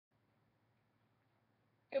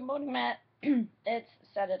Good morning, Matt. It's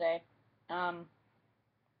Saturday. Um,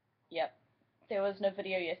 yep. There was no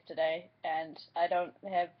video yesterday, and I don't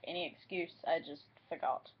have any excuse. I just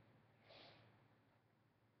forgot.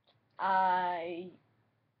 I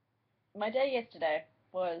My day yesterday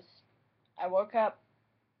was I woke up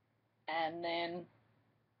and then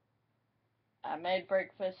I made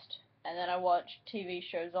breakfast and then I watched TV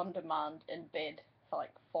shows on demand in bed for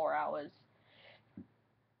like 4 hours.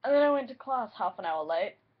 And then I went to class half an hour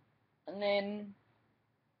late, and then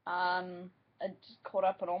I just caught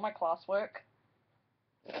up on all my classwork,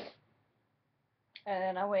 and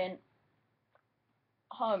then I went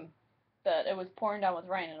home, but it was pouring down with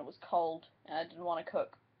rain and it was cold and I didn't want to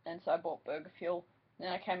cook, and so I bought burger fuel. And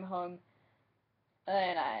then I came home and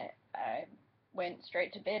then I went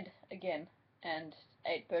straight to bed again and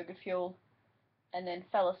ate burger fuel and then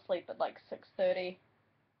fell asleep at like 6:30,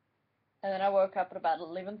 and then I woke up at about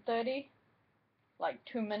 11:30, like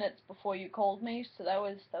 2 minutes before you called me, so that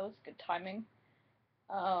was good timing.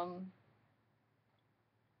 Um,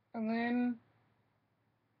 and then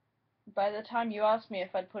by the time you asked me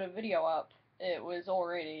if I'd put a video up, it was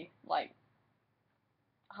already like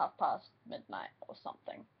half past midnight or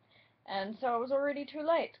something. And so it was already too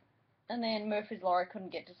late. And then Murphy's Law I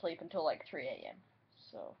couldn't get to sleep until like 3 a.m.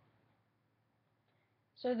 So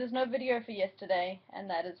there's no video for yesterday, and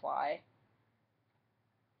that is why.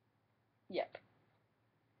 Yep.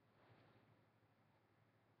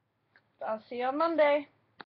 I'll see you on Monday.